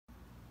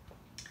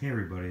Hey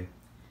everybody,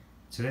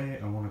 today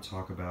I want to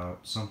talk about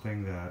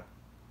something that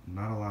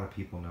not a lot of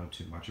people know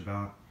too much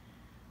about,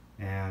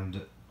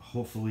 and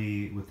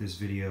hopefully with this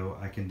video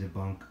I can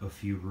debunk a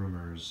few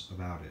rumors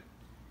about it.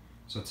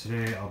 So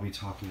today I'll be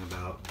talking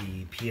about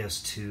the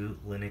PS2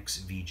 Linux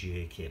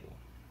VGA cable.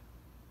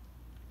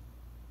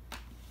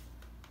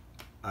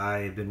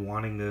 I've been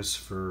wanting this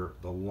for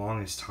the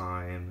longest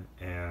time,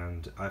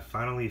 and I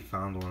finally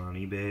found one on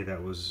eBay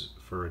that was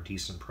for a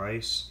decent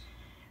price,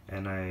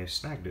 and I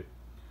snagged it.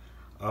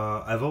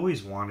 I've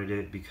always wanted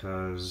it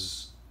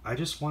because I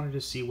just wanted to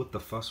see what the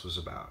fuss was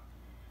about.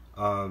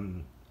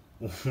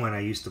 When I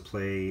used to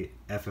play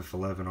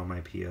FF11 on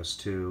my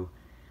PS2,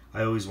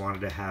 I always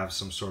wanted to have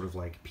some sort of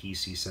like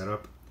PC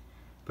setup,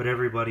 but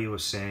everybody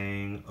was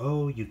saying,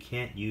 oh, you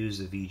can't use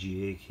the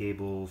VGA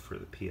cable for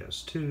the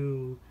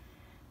PS2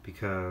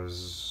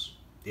 because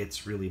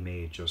it's really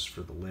made just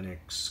for the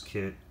Linux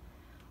kit.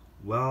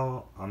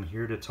 Well, I'm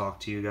here to talk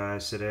to you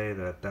guys today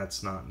that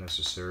that's not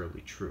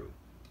necessarily true.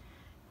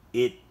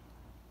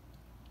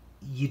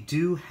 You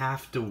do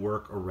have to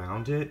work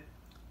around it,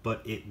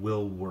 but it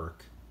will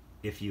work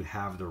if you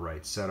have the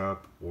right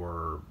setup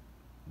or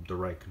the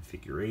right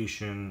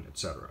configuration,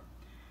 etc.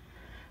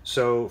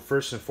 So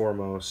first and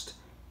foremost,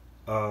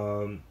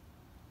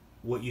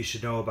 what you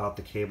should know about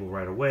the cable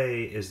right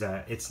away is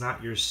that it's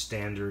not your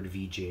standard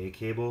VGA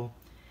cable.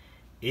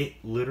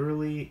 It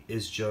literally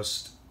is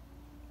just,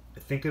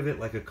 think of it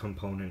like a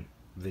component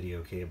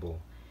video cable.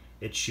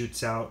 It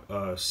shoots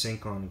out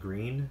sync on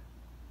green,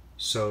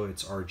 so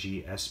it's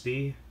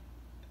RGSB,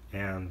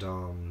 and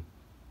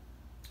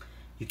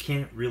you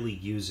can't really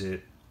use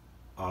it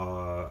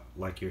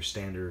like your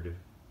standard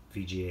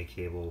VGA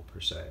cable per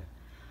se.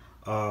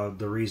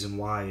 The reason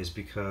why is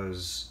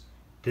because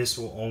this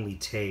will only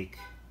take,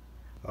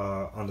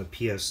 on the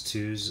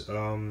PS2's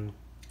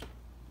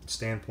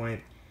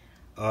standpoint,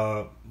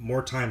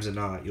 more times than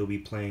not you'll be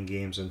playing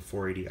games in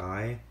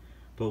 480i,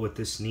 but what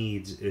this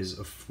needs is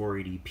a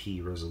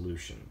 480p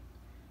resolution.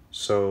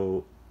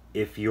 So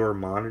if your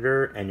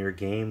monitor and your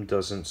game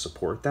doesn't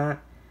support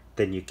that,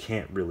 then you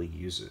can't really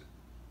use it.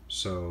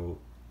 So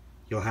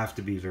you'll have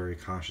to be very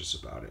cautious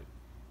about it.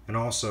 And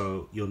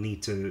also, you'll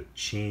need to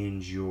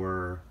change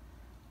your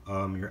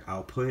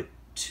output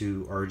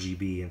to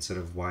RGB instead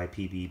of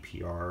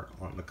YPBPR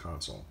on the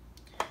console.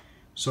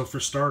 So for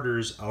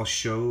starters, I'll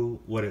show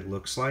what it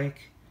looks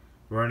like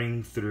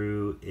running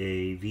through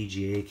a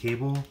VGA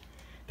cable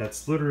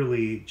that's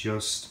literally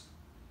just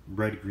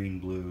red, green,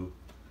 blue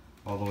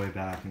all the way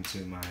back into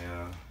my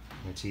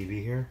my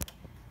TV here.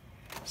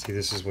 See,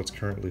 this is what's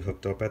currently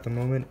hooked up at the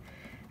moment.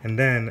 And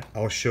then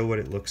I'll show what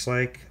it looks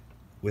like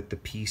with the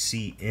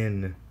PC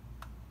in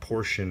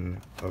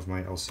portion of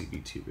my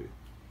LCD TV.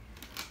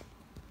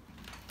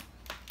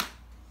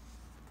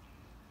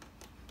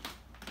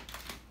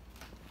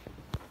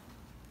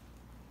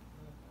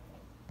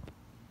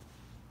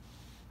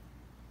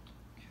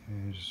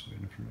 Okay, just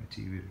waiting for my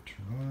TV to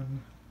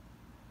turn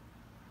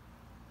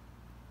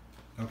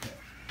on. Okay.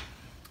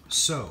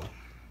 So,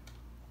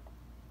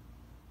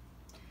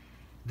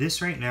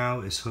 this right now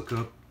is hooked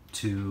up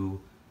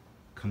to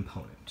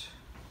component.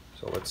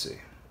 So let's see.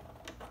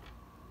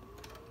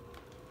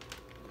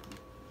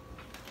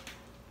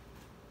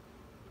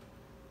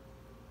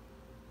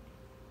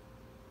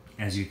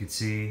 As you can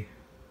see,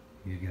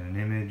 you get an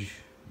image,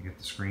 you get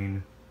the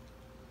screen.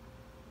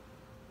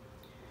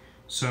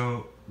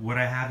 So what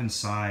I have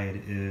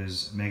inside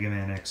is Mega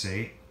Man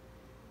X8.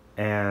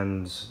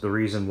 And the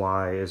reason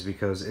why is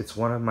because it's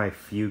one of my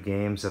few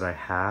games that I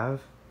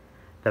have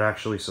that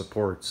actually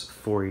supports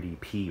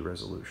 480p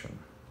resolution.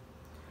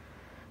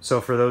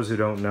 So for those who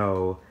don't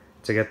know,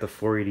 to get the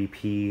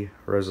 480p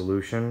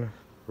resolution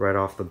right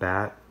off the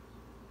bat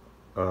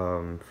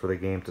for the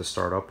game to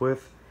start up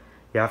with,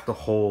 you have to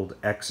hold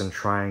X and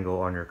triangle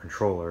on your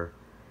controller,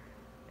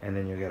 and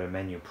then you get a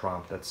menu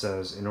prompt that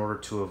says, in order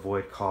to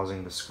avoid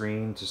causing the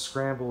screen to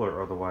scramble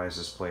or otherwise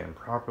display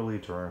improperly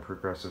during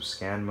progressive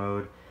scan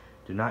mode,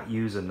 do not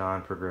use a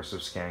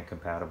non-progressive scan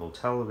compatible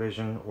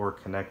television or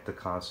connect the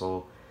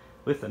console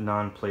with a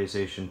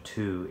non-PlayStation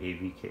 2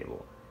 AV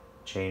cable.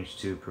 Change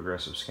to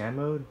progressive scan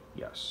mode?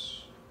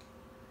 Yes.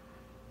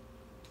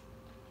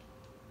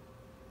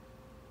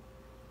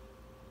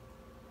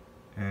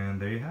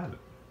 And there you have it.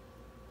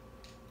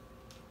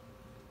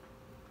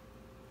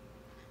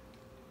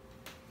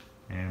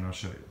 And I'll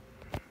show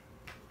you.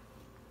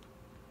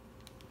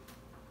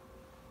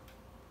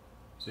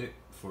 See,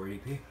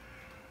 480p.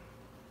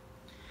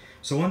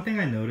 So one thing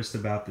I noticed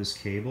about this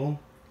cable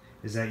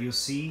is that you'll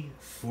see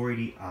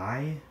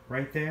 480i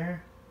right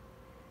there.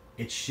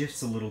 It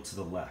shifts a little to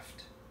the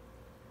left.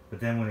 But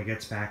then when it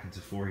gets back into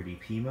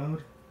 480p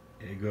mode,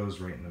 it goes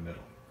right in the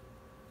middle.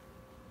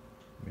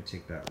 Let me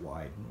take that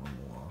wide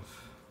normal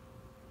off.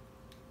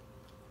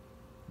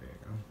 There you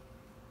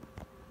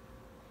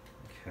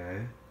go.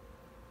 Okay.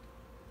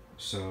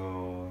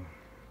 So,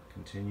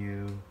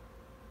 continue.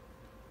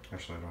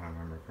 Actually, I don't have a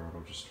memory card.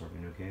 I'll just start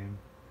a new game.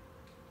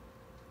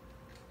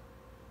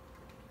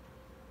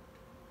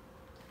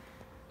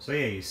 So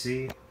yeah, you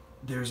see,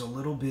 there's a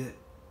little bit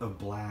of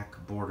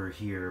black border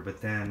here,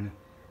 but then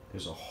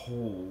there's a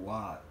whole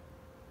lot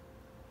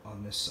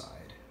on this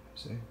side.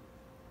 See?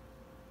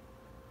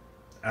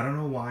 I don't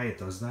know why it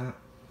does that,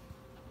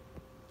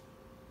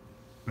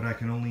 but I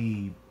can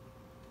only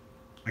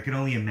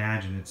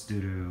imagine it's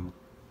due to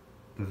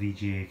the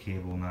VGA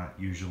cable not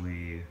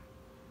usually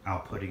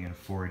outputting in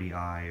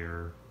 480i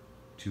or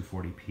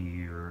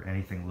 240p or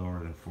anything lower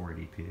than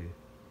 480p.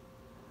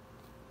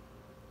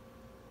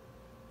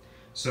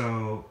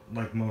 So,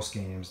 like most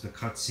games, the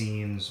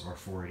cutscenes are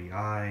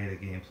 480i,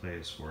 the gameplay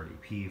is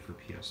 480p for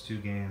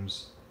PS2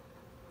 games.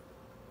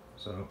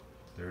 So,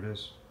 there it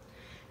is.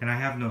 And I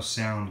have no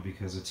sound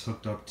because it's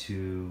hooked up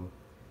to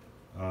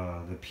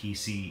the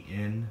PC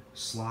in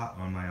slot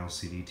on my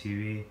LCD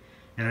TV,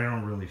 and I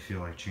don't really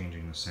feel like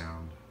changing the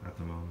sound at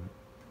the moment.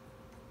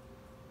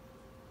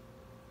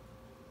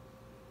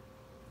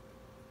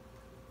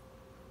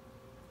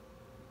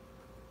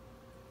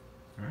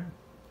 Alright.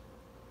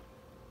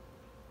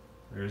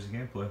 There's the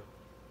gameplay.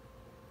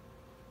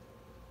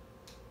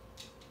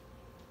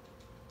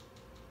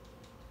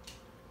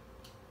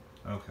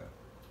 Okay.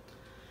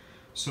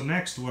 So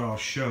next what I'll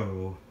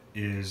show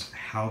is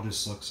how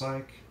this looks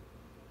like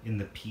in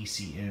the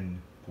PC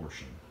in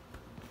portion.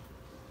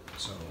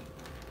 So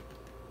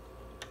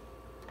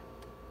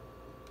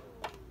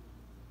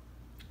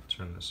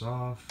turn this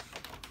off,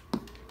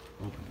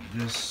 open the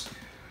disk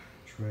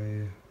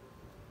tray.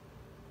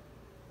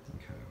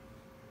 Okay.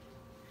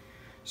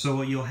 So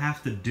what you'll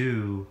have to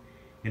do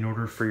in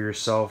order for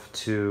yourself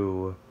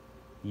to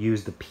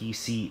use the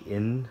PC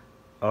in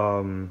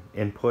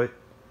input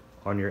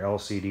on your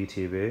LCD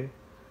TV,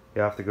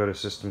 you have to go to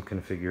System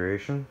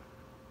Configuration,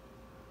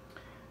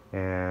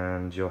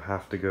 and you'll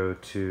have to go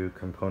to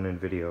Component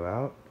Video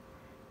Out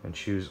and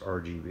choose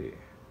RGB.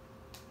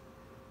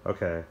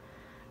 Okay,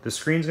 the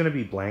screen's going to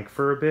be blank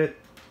for a bit,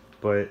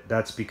 but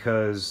that's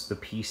because the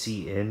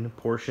PC in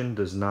portion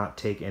does not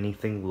take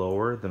anything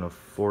lower than a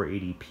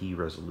 480p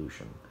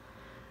resolution.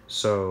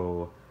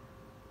 So,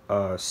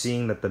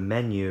 seeing that the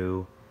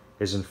menu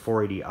is in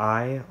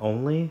 480i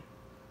only,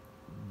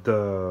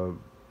 the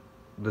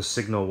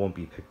signal won't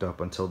be picked up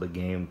until the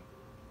game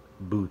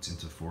boots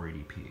into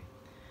 480p.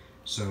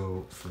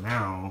 So for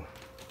now,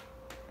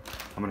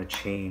 I'm gonna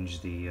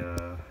change the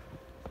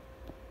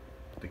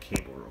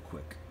cable real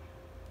quick.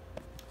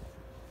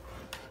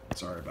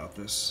 Sorry about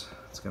this.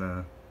 It's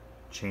gonna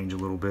change a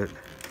little bit.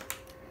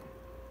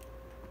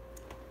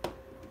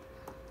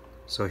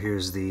 So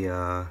here's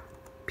the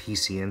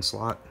PC in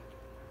slot.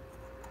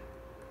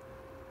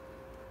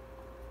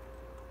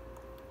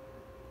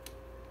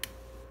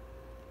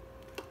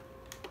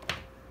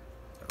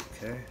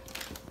 Okay.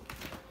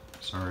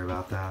 Sorry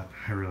about that.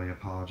 I really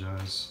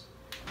apologize.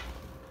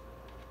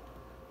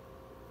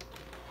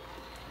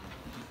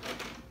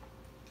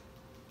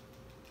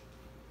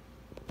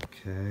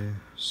 Okay,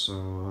 so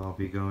I'll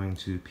be going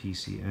to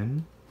PC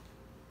in,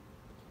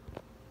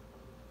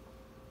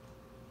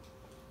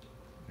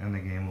 and the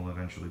game will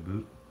eventually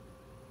boot.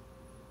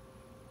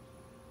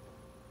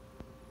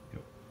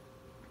 Yep.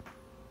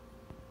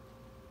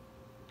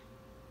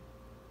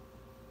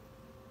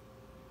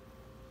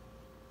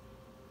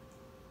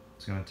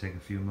 It's going to take a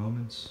few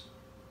moments.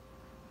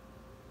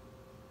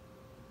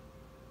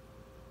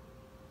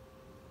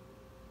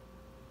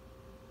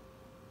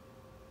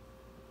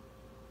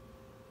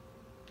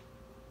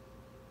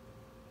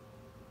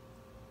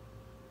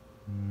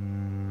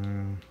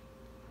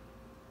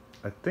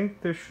 I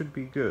think this should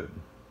be good.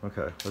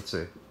 Okay, let's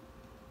see.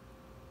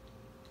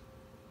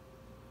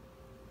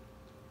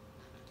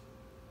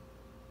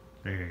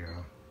 There you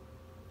go.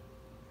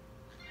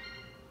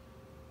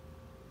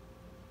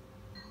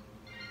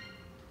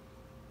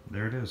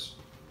 There it is.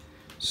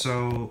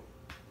 So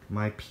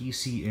my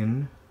PC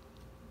in,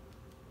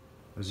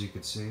 as you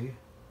can see,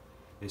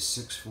 is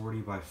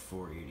 640 by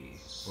 480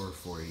 or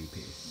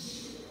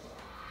 480p.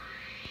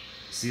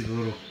 See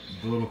the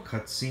little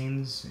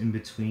cutscenes in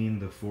between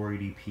the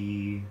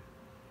 480p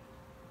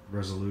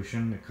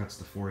resolution? It cuts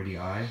to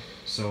 480i,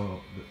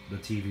 so the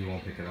TV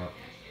won't pick it up.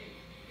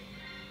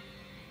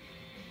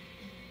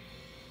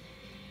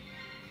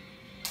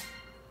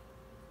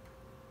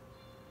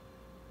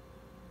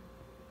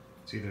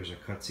 See, there's a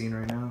cutscene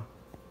right now.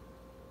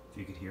 If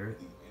you could hear it.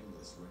 The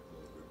endless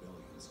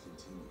rebellions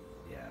continue.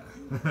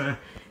 Yeah,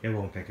 it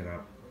won't pick it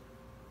up.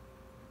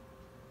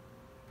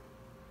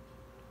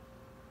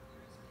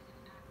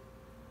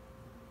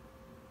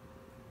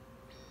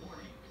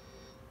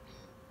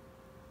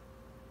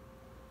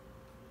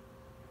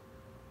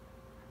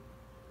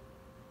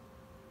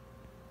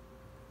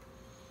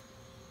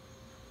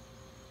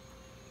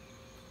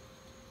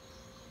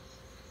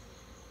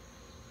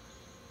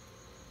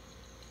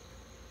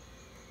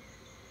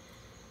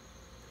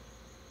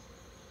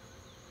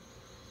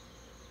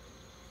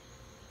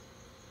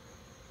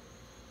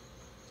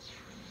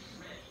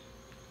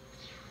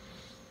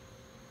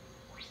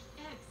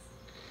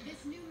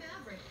 This new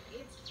Maverick,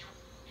 it's...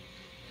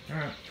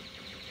 Alright.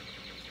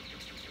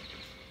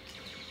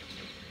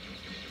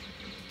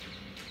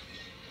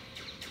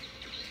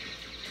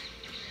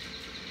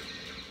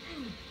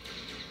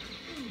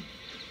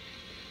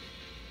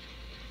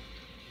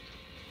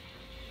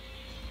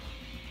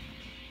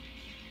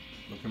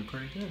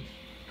 pretty good.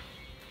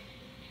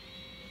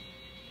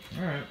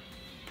 Alright.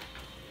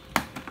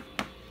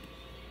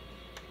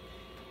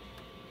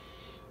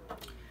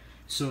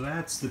 So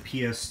that's the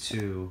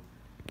PS2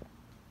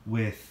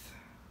 with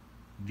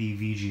the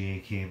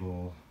VGA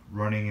cable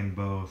running in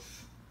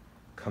both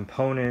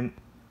component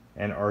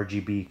and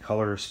RGB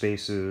color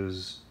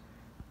spaces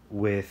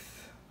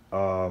with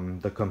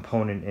the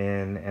component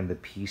in and the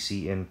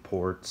PC in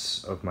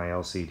ports of my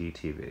LCD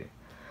TV.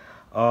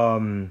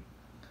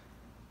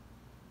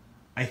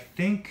 I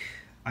think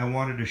I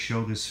wanted to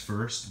show this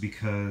first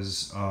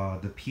because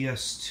the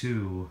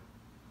PS2,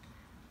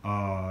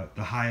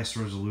 the highest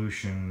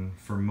resolution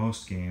for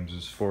most games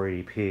is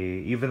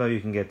 480p, even though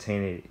you can get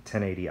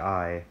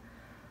 1080i,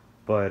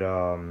 but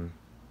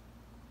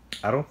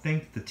I don't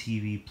think the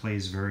TV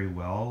plays very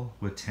well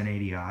with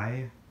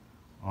 1080i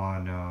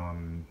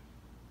on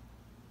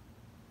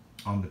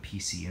the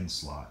PC in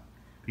slot,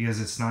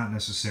 because it's not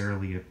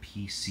necessarily a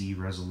PC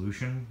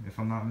resolution, if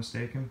I'm not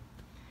mistaken.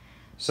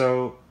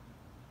 So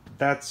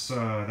that's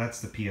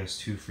the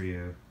PS2 for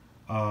you.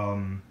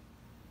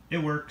 It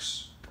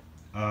works.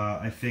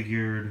 I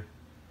figured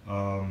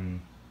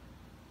I'd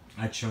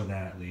show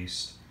that at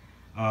least.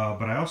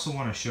 But I also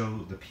want to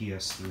show the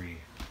PS3.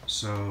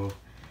 So,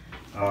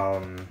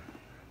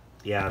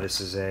 yeah,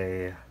 this is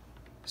a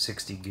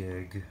 60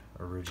 gig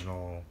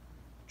original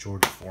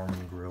George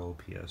Foreman grill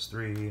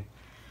PS3.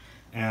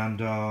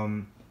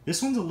 And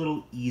this one's a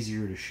little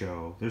easier to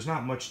show. There's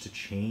not much to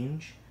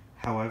change.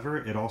 However,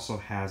 it also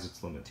has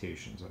its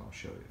limitations, and I'll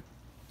show you.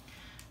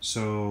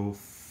 So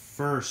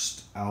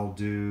first, I'll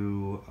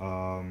do,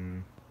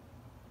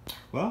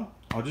 well,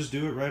 I'll just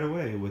do it right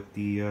away with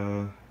the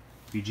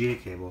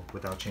VGA cable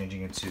without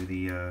changing it to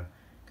the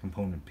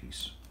component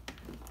piece.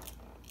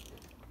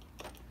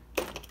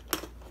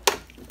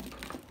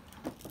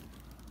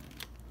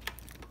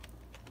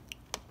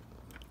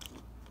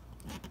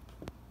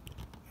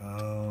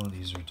 Oh,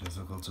 these are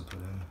difficult to put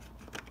in.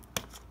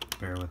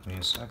 Bear with me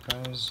a sec,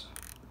 guys.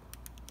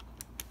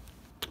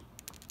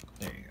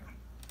 There you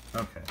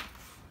go. Okay.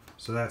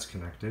 So that's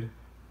connected.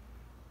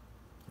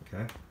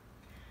 Okay.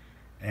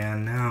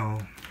 And now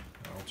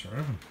I'll turn it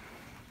on.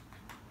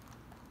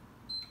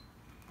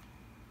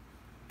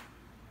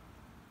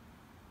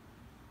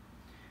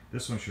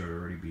 This one should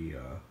already be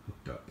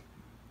hooked up.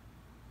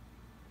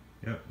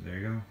 Yep, there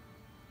you go.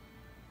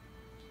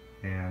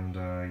 And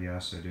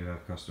yes, I do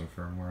have custom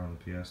firmware on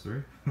the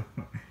PS3.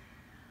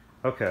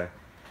 Okay,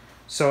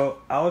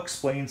 so I'll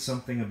explain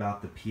something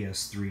about the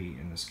PS3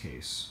 in this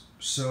case.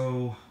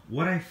 So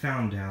what I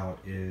found out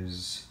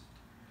is,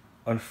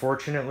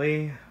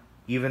 unfortunately,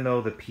 even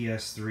though the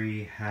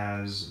PS3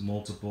 has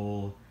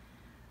multiple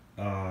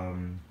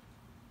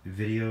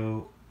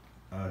video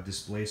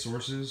display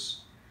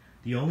sources,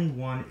 the only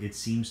one it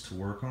seems to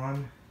work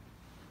on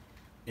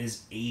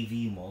is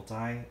AV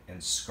Multi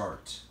and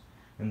SCART.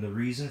 And the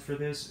reason for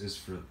this is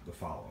for the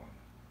following.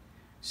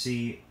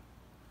 See,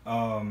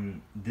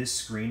 this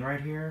screen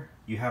right here,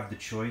 you have the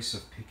choice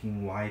of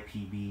picking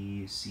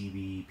YPB,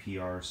 CB,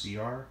 PR,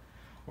 CR,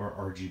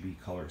 or RGB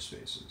color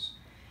spaces.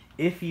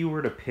 If you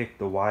were to pick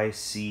the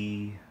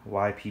YC,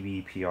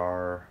 YPB,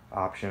 PR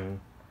option,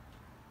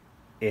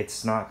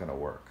 it's not going to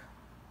work.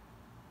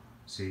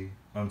 See,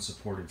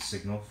 unsupported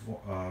signal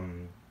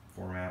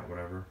format,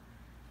 whatever.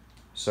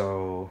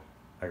 So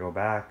I go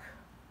back,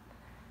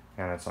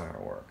 and it's not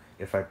going to work.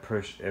 If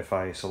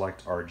I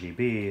select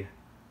RGB,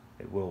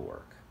 it will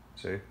work.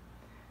 See?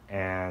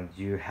 And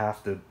you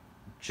have to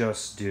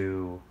just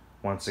do,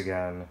 once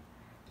again,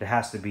 it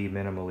has to be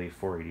minimally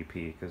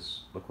 480p,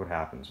 because look what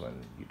happens when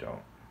you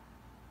don't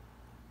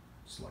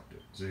select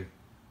it. See?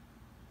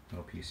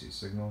 No PC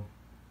signal.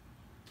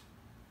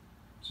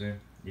 See?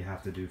 You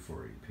have to do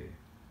 480p.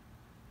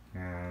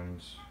 And,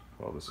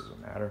 well, this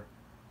doesn't matter.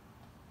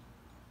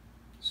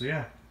 So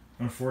yeah,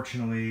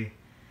 unfortunately,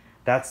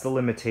 that's the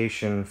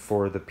limitation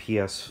for the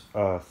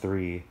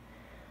PS3.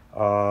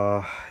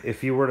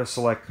 If you were to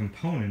select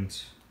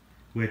component,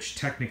 which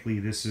technically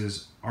this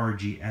is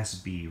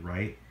RGSB,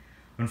 right?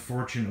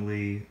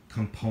 Unfortunately,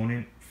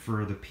 component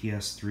for the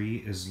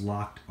PS3 is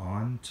locked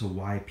on to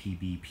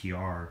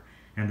YPBPR,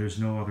 and there's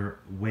no other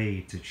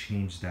way to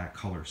change that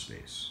color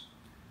space.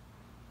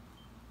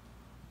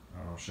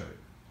 I'll show you.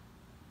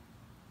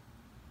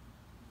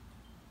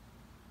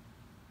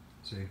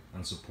 See,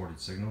 unsupported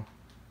signal.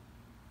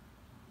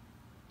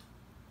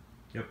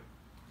 Yep.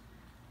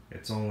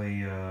 It's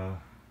only,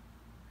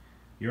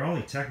 you're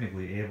only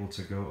technically able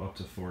to go up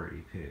to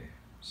 480p.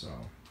 So,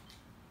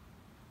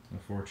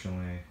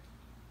 unfortunately,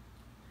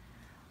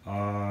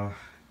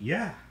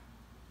 yeah.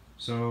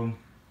 So,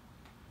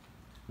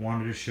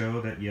 wanted to show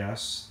that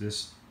yes,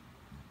 this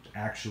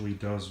actually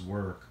does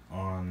work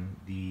on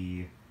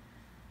the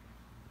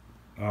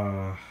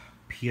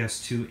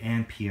PS2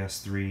 and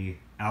PS3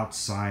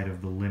 outside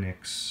of the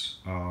Linux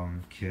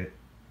kit.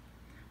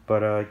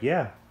 But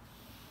yeah,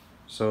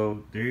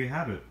 so there you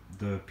have it,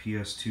 the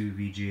PS2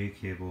 VGA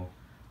cable.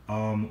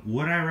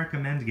 Would I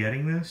recommend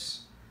getting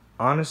this?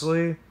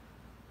 Honestly,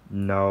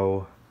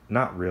 no,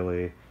 not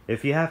really.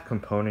 If you have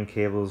component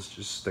cables,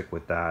 just stick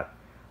with that.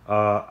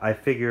 I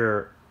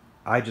figure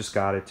I just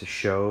got it to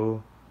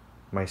show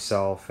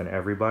myself and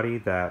everybody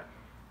that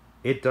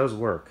it does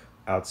work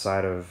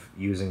outside of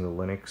using the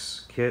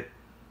Linux kit.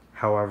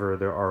 However,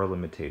 there are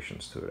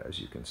limitations to it, as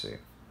you can see.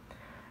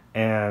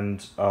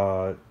 And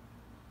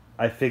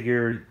I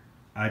figured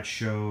I'd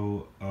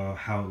show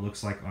how it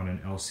looks like on an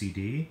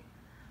LCD,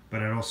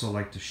 but I'd also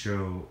like to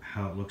show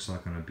how it looks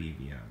like on a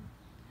BBM.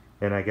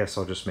 And I guess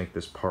I'll just make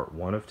this part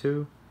 1 of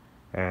 2,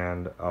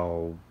 and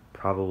I'll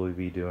probably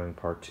be doing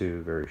part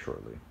 2 very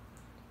shortly.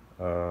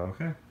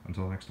 Okay,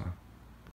 until next time.